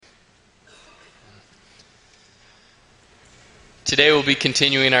Today we'll be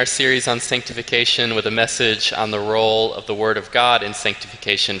continuing our series on sanctification with a message on the role of the Word of God in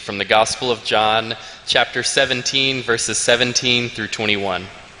sanctification from the Gospel of John, chapter 17, verses 17 through 21.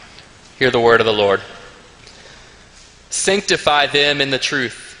 Hear the word of the Lord. Sanctify them in the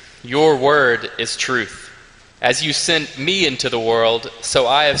truth. Your word is truth. As you sent me into the world, so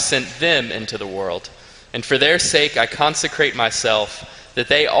I have sent them into the world. And for their sake I consecrate myself, that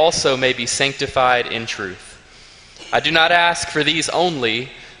they also may be sanctified in truth. I do not ask for these only,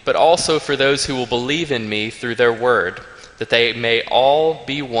 but also for those who will believe in me through their word, that they may all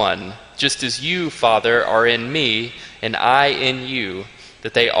be one, just as you, Father, are in me, and I in you,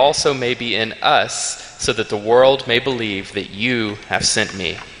 that they also may be in us, so that the world may believe that you have sent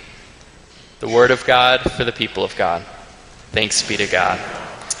me. The word of God for the people of God. Thanks be to God.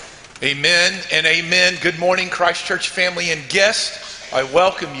 Amen and amen. Good morning, Christ Church family and guests. I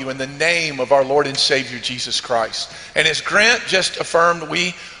welcome you in the name of our Lord and Savior, Jesus Christ. And as Grant just affirmed,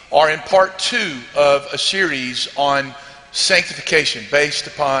 we are in part 2 of a series on sanctification based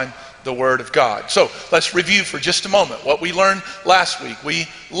upon the Word of God. So let's review for just a moment what we learned last week. We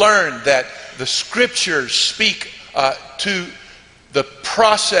learned that the Scriptures speak to the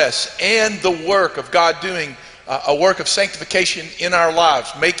process and the work of God doing a work of sanctification in our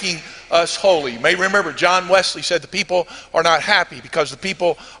lives, making us holy. You may remember John Wesley said the people are not happy because the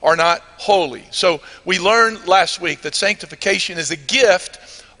people are not holy. So we learned last week that sanctification is a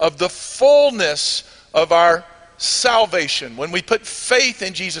gift of the fullness of our salvation. When we put faith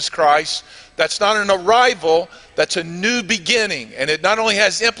in Jesus Christ, that's not an arrival, that's a new beginning. And it not only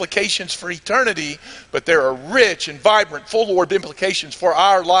has implications for eternity, but there are rich and vibrant, full implications for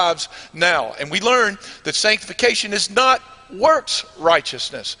our lives now. And we learn that sanctification is not works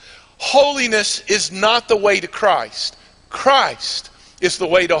righteousness. Holiness is not the way to Christ. Christ is the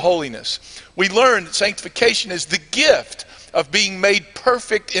way to holiness. We learn that sanctification is the gift of being made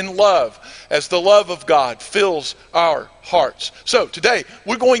perfect in love as the love of God fills our hearts. So today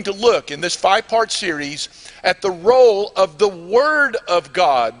we're going to look in this 5-part series at the role of the Word of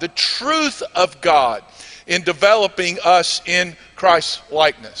God, the truth of God in developing us in Christ's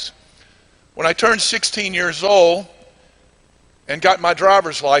likeness. When I turned 16 years old and got my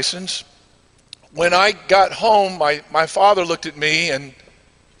driver's license, when I got home, my father looked at me and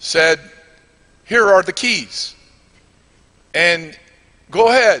said, "Here are the keys. And go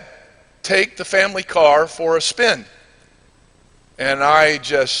ahead, take the family car for a spin." And I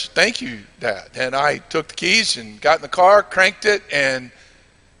just, "Thank you, Dad." And I took the keys and got in the car, cranked it, and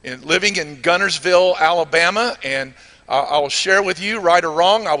living in Gunnersville, Alabama, and I will share with you, right or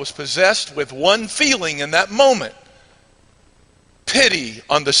wrong, I was possessed with one feeling in that moment: pity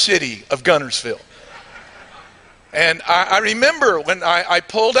on the city of Gunnersville. And I remember when I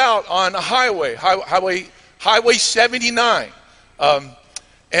pulled out on a Highway 79.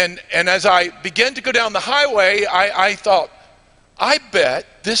 And as I began to go down the highway, I thought, I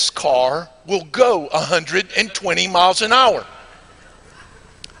bet this car will go 120 miles an hour.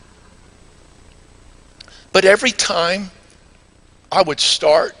 But every time I would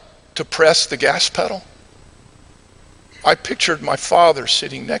start to press the gas pedal, I pictured my father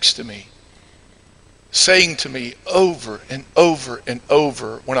sitting next to me, saying to me over and over and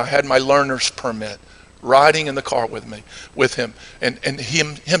over when I had my learner's permit, riding in the car with him, and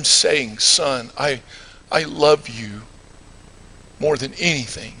him saying, "Son, I love you more than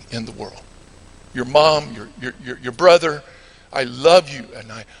anything in the world. Your mom, your brother, I love you,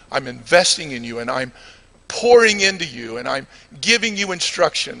 and I'm investing in you, and I'm pouring into you, and I'm giving you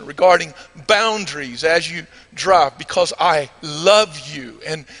instruction regarding boundaries as you drive because I love you."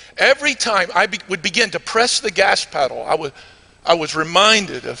 And every time I would begin to press the gas pedal, I was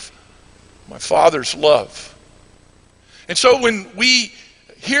reminded of my Father's love. And so when we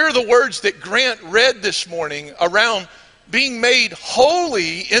hear the words that Grant read this morning around being made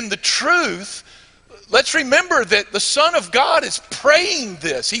holy in the truth, let's remember that the Son of God is praying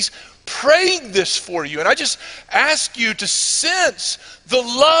this. He's praying this for you. And I just ask you to sense the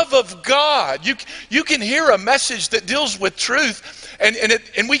love of God. You can hear a message that deals with truth,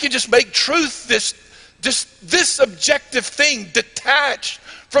 and we can just make truth this objective thing detached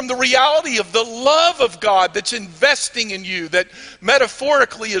from the reality of the love of God that's investing in you, that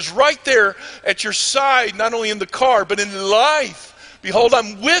metaphorically is right there at your side, not only in the car, but in life. Behold,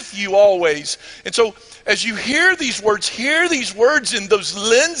 I'm with you always. And so as you hear these words in those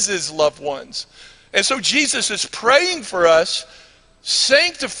lenses, loved ones. And so Jesus is praying for us,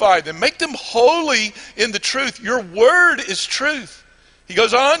 sanctify them, make them holy in the truth. Your word is truth. He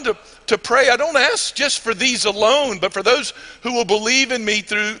goes on to pray, I don't ask just for these alone, but for those who will believe in me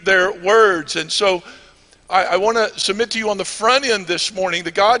through their words. And so I want to submit to you on the front end this morning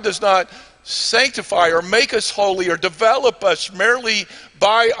that God does not sanctify or make us holy or develop us merely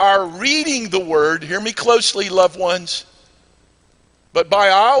by our reading the Word. Hear me closely, loved ones. But by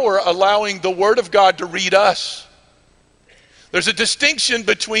our allowing the Word of God to read us. There's a distinction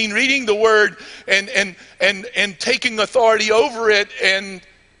between reading the Word and taking authority over it, and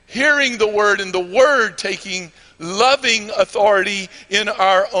hearing the Word and the Word taking loving authority in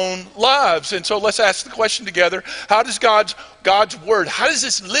our own lives. And so let's ask the question together: how does God's Word, how does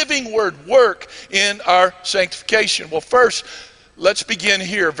this living Word work in our sanctification? Well, first, let's begin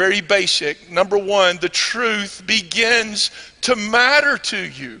here, very basic. Number one, the truth begins to matter to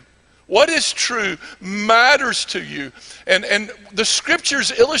you. What is true matters to you. And the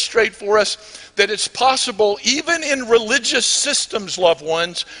scriptures illustrate for us that it's possible, even in religious systems, loved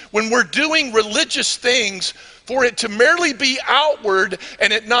ones, when we're doing religious things, for it to merely be outward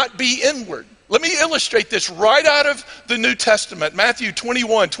and it not be inward. Let me illustrate this right out of the New Testament, Matthew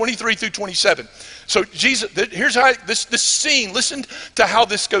 21, 23 through 27. So Jesus, here's how this scene, listen to how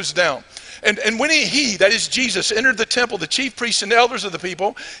this goes down. And when he, that is Jesus, entered the temple, the chief priests and elders of the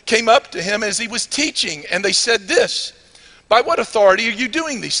people came up to him as he was teaching, and they said this: "By what authority are you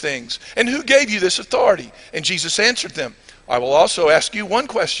doing these things? And who gave you this authority?" And Jesus answered them, "I will also ask you one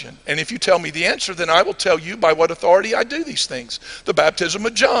question, and if you tell me the answer, then I will tell you by what authority I do these things. The baptism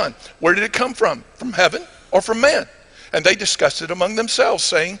of John, where did it come from? From heaven or from man?" And they discussed it among themselves,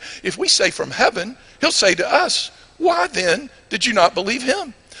 saying, "If we say from heaven, he'll say to us, 'Why then did you not believe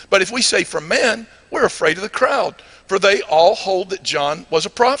him?' But if we say from man, we're afraid of the crowd, for they all hold that John was a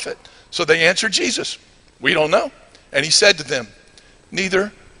prophet." So they answered Jesus, "We don't know." And he said to them,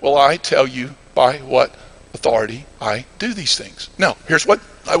 "Neither will I tell you by what authority I do these things." Now, here's what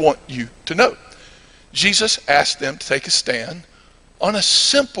I want you to know. Jesus asked them to take a stand on a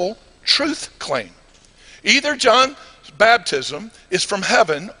simple truth claim. Either John's baptism is from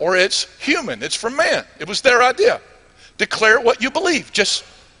heaven or it's human. It's from man. It was their idea. Declare what you believe. Just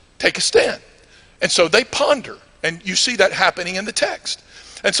take a stand. And so they ponder. And you see that happening in the text.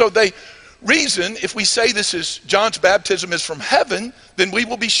 And so they reason, if we say this is John's baptism is from heaven, then we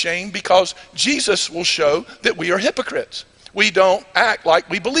will be shamed because Jesus will show that we are hypocrites. We don't act like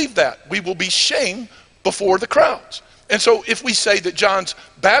we believe that. We will be shamed before the crowds. And so if we say that John's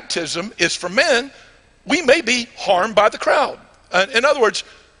baptism is from men, we may be harmed by the crowd. In other words,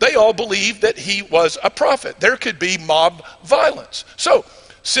 they all believe that he was a prophet. There could be mob violence. So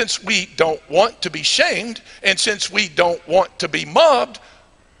since we don't want to be shamed, and since we don't want to be mobbed,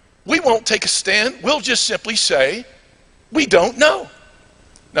 we won't take a stand. We'll just simply say, we don't know.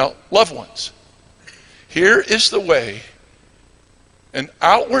 Now, loved ones, here is the way an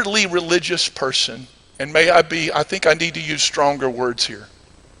outwardly religious person, and I think I need to use stronger words here.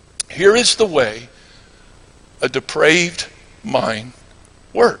 Here is the way a depraved mind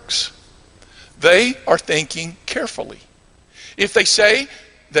works. They are thinking carefully. If they say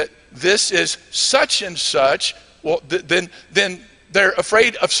that this is such and such, well, then they're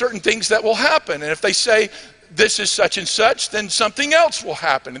afraid of certain things that will happen. And if they say this is such and such, then something else will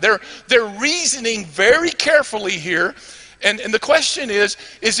happen. They're reasoning very carefully here. And the question is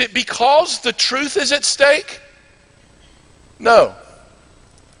it because the truth is at stake? No.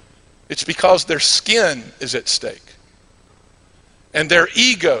 It's because their skin is at stake. And their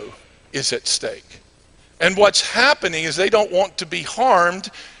ego is at stake. And what's happening is they don't want to be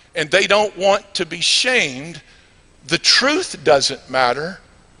harmed and they don't want to be shamed. The truth doesn't matter.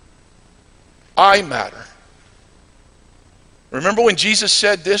 I matter. Remember when Jesus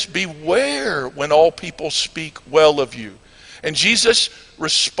said this? "Beware when all people speak well of you." And Jesus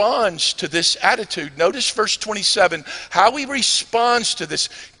responds to this attitude. Notice verse 27, how he responds to this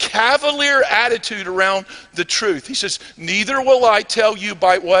cavalier attitude around the truth. He says, "Neither will I tell you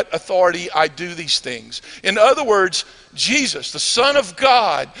by what authority I do these things." In other words, Jesus, the Son of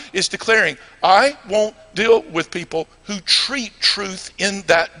God, is declaring, I won't deal with people who treat truth in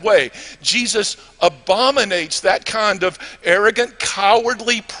that way. Jesus abominates that kind of arrogant,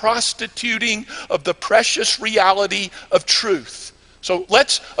 cowardly prostituting of the precious reality of truth. So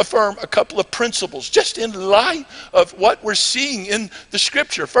let's affirm a couple of principles just in light of what we're seeing in the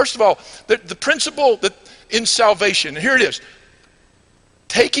scripture. First of all, the principle that in salvation, here it is.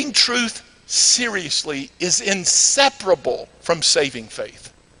 Taking truth seriously is inseparable from saving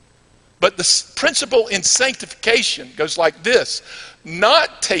faith. But the principle in sanctification goes like this.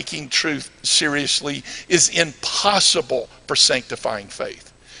 Not taking truth seriously is impossible for sanctifying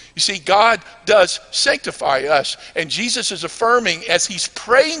faith. You see, God does sanctify us, and Jesus is affirming as he's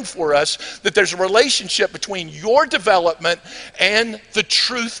praying for us that there's a relationship between your development and the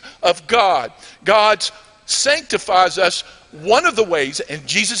truth of God. God's sanctifies us. One of the ways, and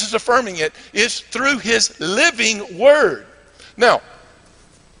Jesus is affirming it, is through his living word. Now,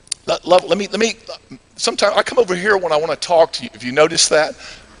 let me, sometimes I come over here when I want to talk to you. Have you noticed that?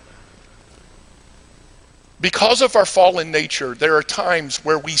 Because of our fallen nature, there are times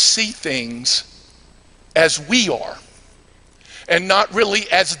where we see things as we are, and not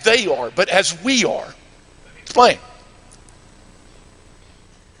really as they are, but as we are. Explain.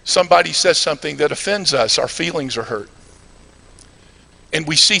 Somebody says something that offends us, our feelings are hurt. And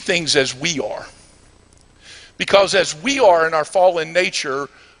we see things as we are. Because as we are in our fallen nature,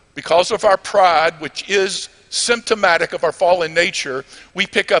 because of our pride, which is symptomatic of our fallen nature, we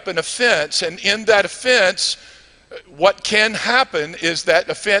pick up an offense. And in that offense, what can happen is that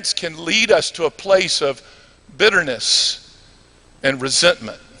offense can lead us to a place of bitterness and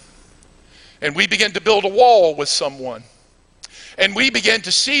resentment. And we begin to build a wall with someone. And we begin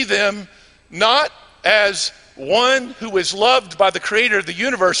to see them not as one who is loved by the creator of the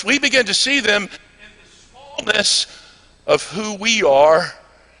universe. We begin to see them in the smallness of who we are,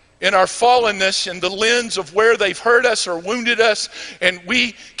 in our fallenness, in the lens of where they've hurt us or wounded us. And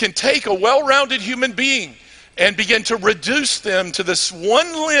we can take a well-rounded human being and begin to reduce them to this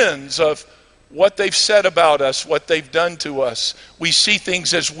one lens of what they've said about us, what they've done to us. We see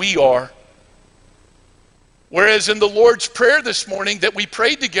things as we are. Whereas in the Lord's Prayer this morning that we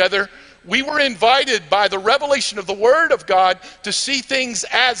prayed together, we were invited by the revelation of the Word of God to see things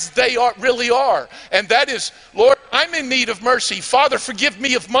as they really are. And that is, Lord, I'm in need of mercy. Father, forgive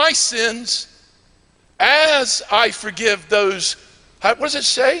me of my sins as I forgive those, what does it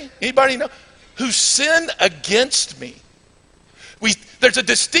say? Anybody know? Who sin against me. There's a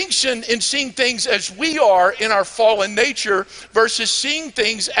distinction in seeing things as we are in our fallen nature versus seeing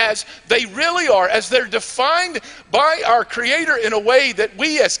things as they really are, as they're defined by our Creator in a way that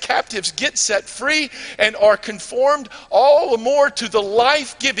we as captives get set free and are conformed all the more to the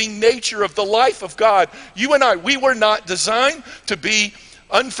life-giving nature of the life of God. You and I, we were not designed to be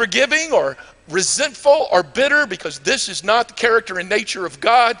unforgiving or resentful or bitter, because this is not the character and nature of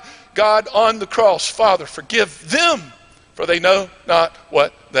God. God on the cross, Father, forgive them, for they know not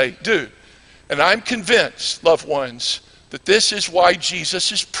what they do. And I'm convinced, loved ones, that this is why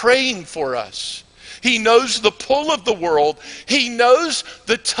Jesus is praying for us. He knows the pull of the world. He knows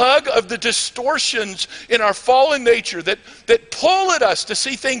the tug of the distortions in our fallen nature that pull at us to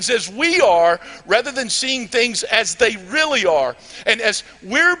see things as we are rather than seeing things as they really are. And as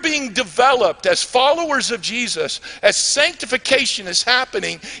we're being developed as followers of Jesus, as sanctification is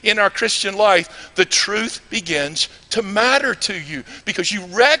happening in our Christian life, the truth begins to matter to you because you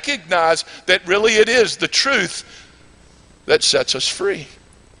recognize that really it is the truth that sets us free.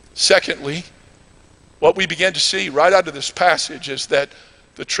 Secondly, what we begin to see right out of this passage is that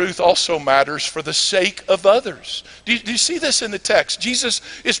the truth also matters for the sake of others. Do you see this in the text? Jesus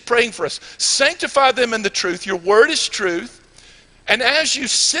is praying for us. Sanctify them in the truth. Your word is truth. And as you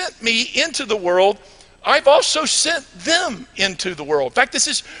sent me into the world, I've also sent them into the world. In fact, this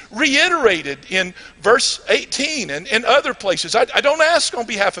is reiterated in verse 18 and in other places. I don't ask on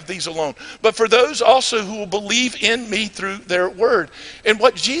behalf of these alone, but for those also who will believe in me through their word. And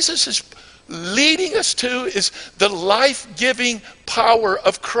what Jesus is leading us to is the life-giving power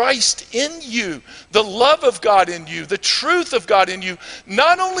of Christ in you, the love of God in you, the truth of God in you,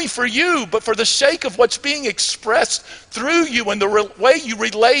 not only for you, but for the sake of what's being expressed through you and the way you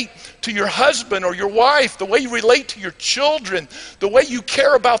relate to your husband or your wife, the way you relate to your children, the way you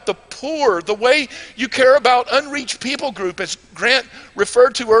care about the poor, the way you care about unreached people group, as Grant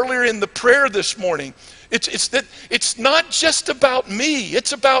referred to earlier in the prayer this morning. It's not just about me,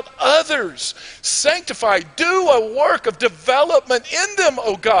 it's about others. Sanctify, do a work of development in them,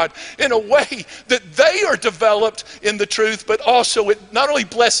 oh God, in a way that they are developed in the truth, but also it not only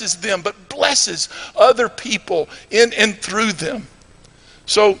blesses them, but blesses other people in and through them.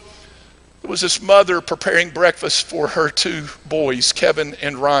 So there was this mother preparing breakfast for her two boys, Kevin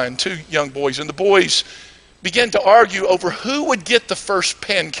and Ryan, two young boys, and the boys began to argue over who would get the first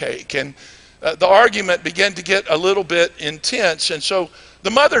pancake. And the argument began to get a little bit intense, and so the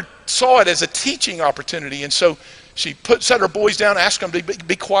mother saw it as a teaching opportunity, and so she set her boys down, asked them to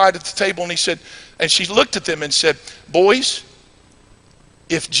be quiet at the table, and she looked at them and said, "Boys,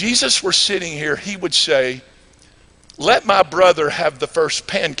 if Jesus were sitting here, he would say, 'Let my brother have the first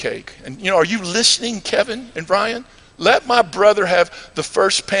pancake.'" And are you listening, Kevin and Ryan? "Let my brother have the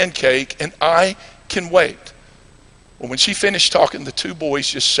first pancake, and I can wait." Well, when she finished talking, the two boys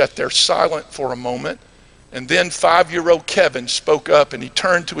just sat there silent for a moment. And then 5-year-old Kevin spoke up, and he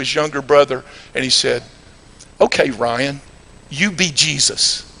turned to his younger brother and he said, "Okay, Ryan, you be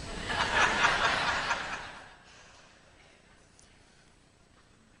Jesus."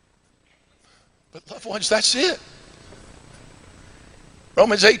 loved ones, that's it.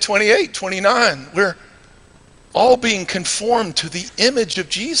 Romans 8:28, 29, we're all being conformed to the image of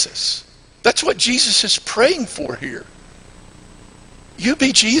Jesus. That's what Jesus is praying for here. You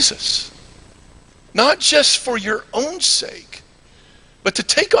be Jesus. Not just for your own sake, but to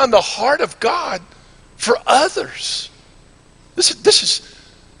take on the heart of God for others. This is,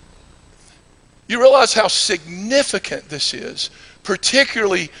 you realize how significant this is,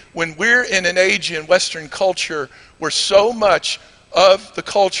 particularly when we're in an age in Western culture where so much of the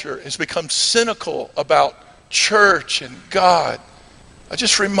culture has become cynical about church and God. I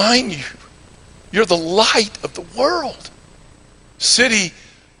just remind you, you're the light of the world. City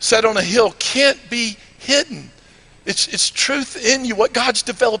set on a hill can't be hidden. It's truth in you, what God's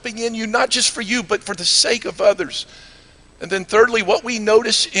developing in you, not just for you, but for the sake of others. And then thirdly, what we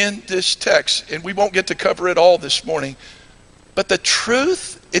notice in this text, and we won't get to cover it all this morning, but the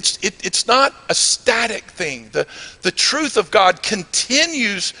truth, it's not a static thing. The truth of God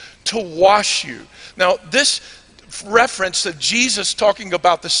continues to wash you. Now, this reference of Jesus talking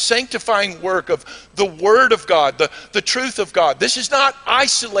about the sanctifying work of the Word of God, the truth of God. This is not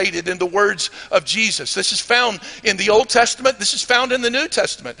isolated in the words of Jesus. This is found in the Old Testament. This is found in the New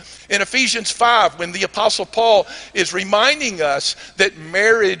Testament. In Ephesians 5, when the Apostle Paul is reminding us that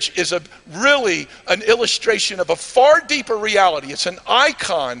marriage is really an illustration of a far deeper reality. It's an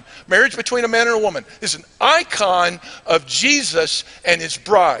icon. Marriage between a man and a woman is an icon of Jesus and his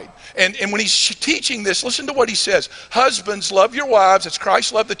bride. And when he's teaching this, listen to what he says. Husbands, love your wives as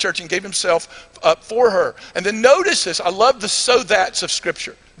Christ loved the church and gave himself up for her. And then notice this. I love the so that's of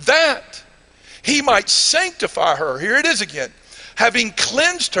Scripture. That he might sanctify her. Here it is again. Having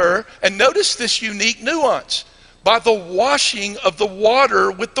cleansed her, and notice this unique nuance, by the washing of the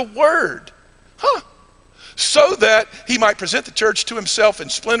water with the word. So that he might present the church to himself in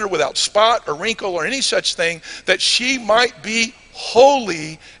splendor without spot or wrinkle or any such thing, that she might be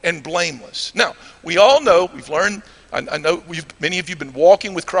holy and blameless. Now, we all know, we've learned, I know many of you have been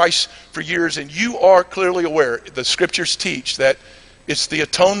walking with Christ for years, and you are clearly aware, the Scriptures teach that it's the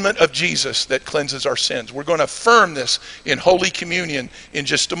atonement of Jesus that cleanses our sins. We're going to affirm this in Holy Communion in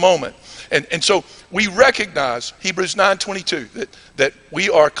just a moment. And so we recognize, Hebrews 9:22, that we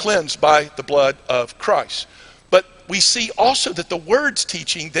are cleansed by the blood of Christ. But we see also that the Word's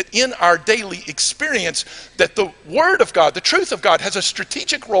teaching that in our daily experience, that the Word of God, the truth of God, has a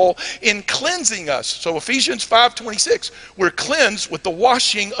strategic role in cleansing us. So Ephesians 5:26, we're cleansed with the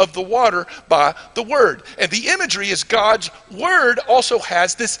washing of the water by the Word. And the imagery is God's Word also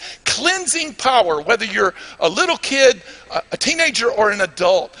has this cleansing power, whether you're a little kid, a teenager, or an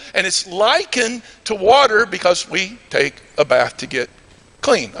adult. And it's likened to water because we take a bath to get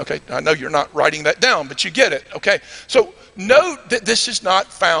clean. Okay, I know you're not writing that down, but you get it. Okay, so note that this is not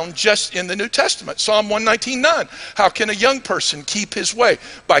found just in the New Testament. Psalm 119:9. How can a young person keep his way?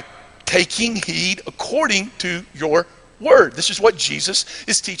 By taking heed according to your word. This is what Jesus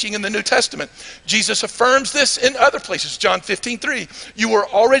is teaching in the New Testament. Jesus affirms this in other places. John 15:3. You are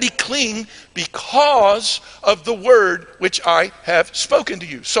already clean because of the word which I have spoken to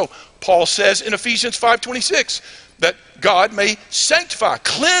you. So Paul says in Ephesians 5:26 that God may sanctify,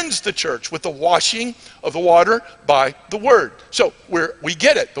 cleanse the church with the washing of the water by the word. So we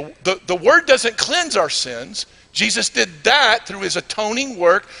get it. The word doesn't cleanse our sins. Jesus did that through his atoning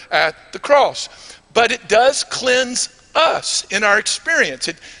work at the cross. But it does cleanse us in our experience.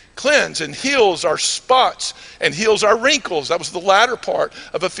 It cleanses and heals our spots and heals our wrinkles. That was the latter part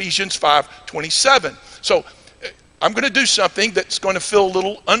of Ephesians 5:27. So I'm going to do something that's going to feel a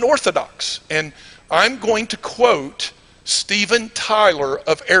little unorthodox. And I'm going to quote Steven Tyler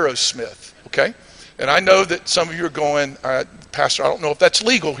of Aerosmith, okay? And I know that some of you are going, Pastor, I don't know if that's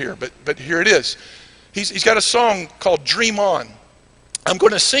legal here, but here it is. He's got a song called Dream On. I'm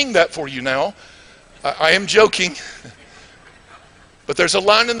going to sing that for you now. I am joking. But there's a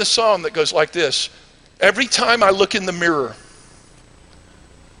line in the song that goes like this. Every time I look in the mirror,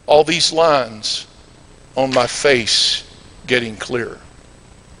 all these lines on my face getting clearer.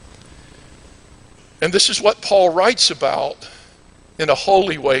 And this is what Paul writes about in a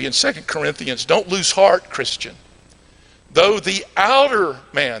holy way in 2 Corinthians. Don't lose heart, Christian. Though the outer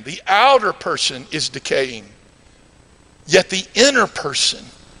man, the outer person is decaying, yet the inner person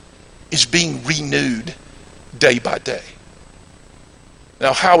is being renewed day by day.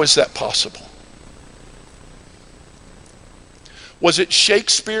 Now, how is that possible? Was it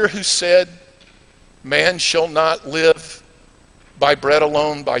Shakespeare who said, man shall not live by bread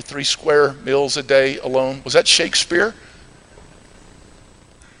alone, by 3 square meals a day alone? Was that Shakespeare?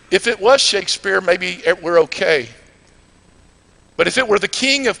 If it was Shakespeare, maybe we're okay. But if it were the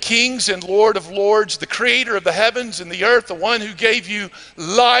King of kings and Lord of lords, the creator of the heavens and the earth, the one who gave you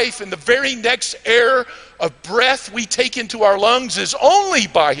life, and the very next air of breath we take into our lungs is only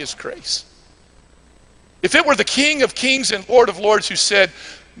by his grace. If it were the King of kings and Lord of lords who said,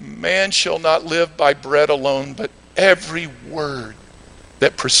 man shall not live by bread alone, but every word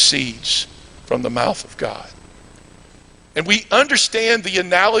that proceeds from the mouth of God. And we understand the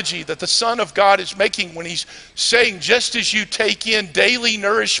analogy that the Son of God is making when he's saying, just as you take in daily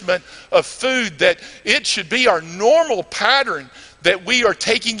nourishment of food, that it should be our normal pattern that we are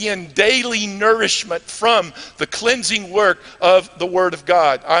taking in daily nourishment from the cleansing work of the Word of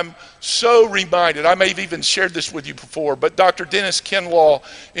God. I'm so reminded, I may have even shared this with you before, but Dr. Dennis Kinlaw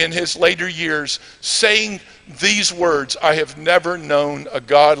in his later years saying these words, I have never known a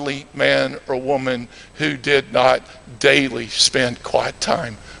godly man or woman who did not daily spend quiet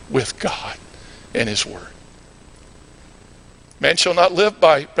time with God and his Word. Man shall not live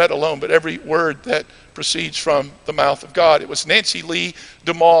by bread alone, but every word that proceeds from the mouth of God. It was Nancy Lee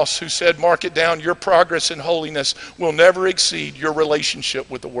DeMoss who said, mark it down, your progress in holiness will never exceed your relationship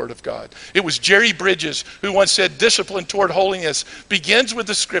with the Word of God. It was Jerry Bridges who once said, discipline toward holiness begins with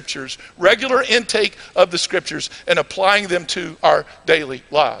the Scriptures, regular intake of the Scriptures, and applying them to our daily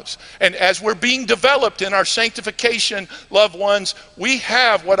lives. And as we're being developed in our sanctification, loved ones, we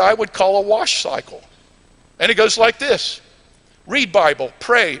have what I would call a wash cycle. And it goes like this. Read Bible,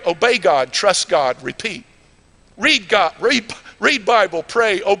 pray, obey God, trust God, repeat. Read Bible,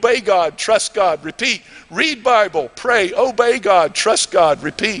 pray, obey God, trust God, repeat. Read Bible, pray, obey God, trust God,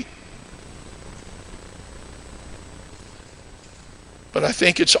 repeat. But I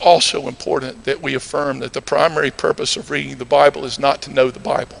think it's also important that we affirm that the primary purpose of reading the Bible is not to know the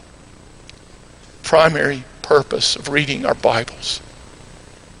Bible. Primary purpose of reading our Bibles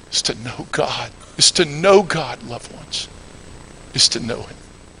is to know God. Is to know God, loved ones. Is to know him.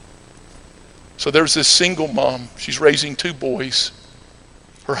 So there's this single mom. She's raising 2 boys.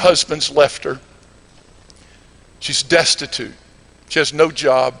 Her husband's left her. She's destitute. She has no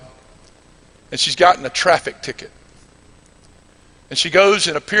job. And she's gotten a traffic ticket. And she goes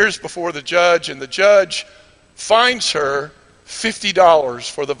and appears before the judge, and the judge fines her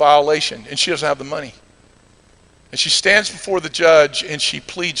 $50 for the violation, and she doesn't have the money. And she stands before the judge and she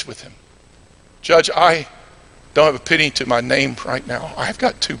pleads with him. Judge, I don't have a penny to my name right now. I've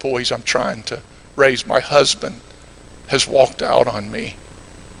got 2 boys I'm trying to raise. My husband has walked out on me.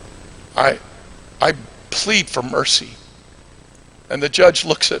 I plead for mercy. And the judge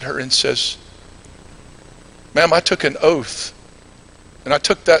looks at her and says, ma'am, I took an oath. And I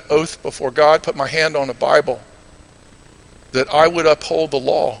took that oath before God, put my hand on a Bible, that I would uphold the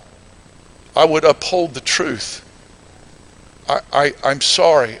law. I would uphold the truth. I'm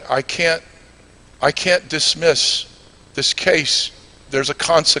sorry. I can't dismiss this case. There's a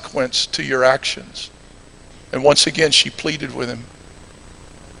consequence to your actions. And once again, she pleaded with him,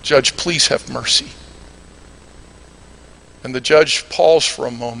 Judge, please have mercy. And the judge paused for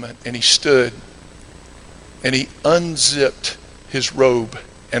a moment, and he stood, and he unzipped his robe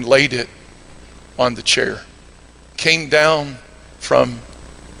and laid it on the chair. Came down from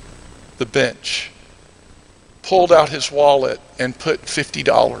the bench, pulled out his wallet, and put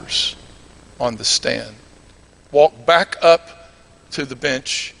 $50 on the stand, walked back up to the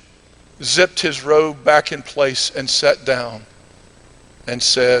bench, zipped his robe back in place, and sat down and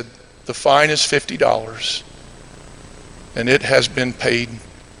said, the fine is $50 and it has been paid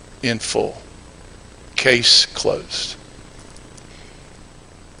in full. Case closed.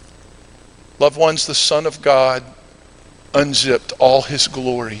 Loved ones, the Son of God unzipped all his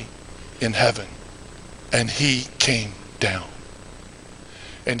glory in heaven, and he came down.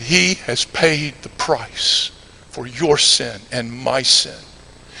 And he has paid the price for your sin and my sin.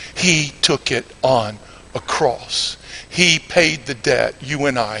 He took it on a cross. He paid the debt you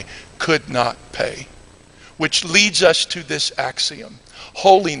and I could not pay. Which leads us to this axiom.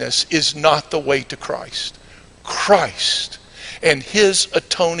 Holiness is not the way to Christ. Christ and his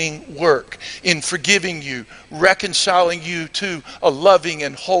atoning work in forgiving you, reconciling you to a loving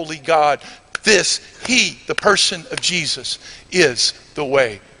and holy God. He, the person of Jesus, is the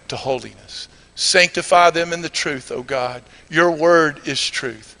way to holiness. Sanctify them in the truth, O God. Your word is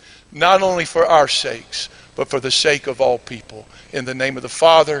truth, not only for our sakes, but for the sake of all people. In the name of the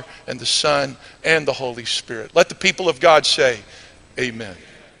Father, and the Son, and the Holy Spirit. Let the people of God say, amen.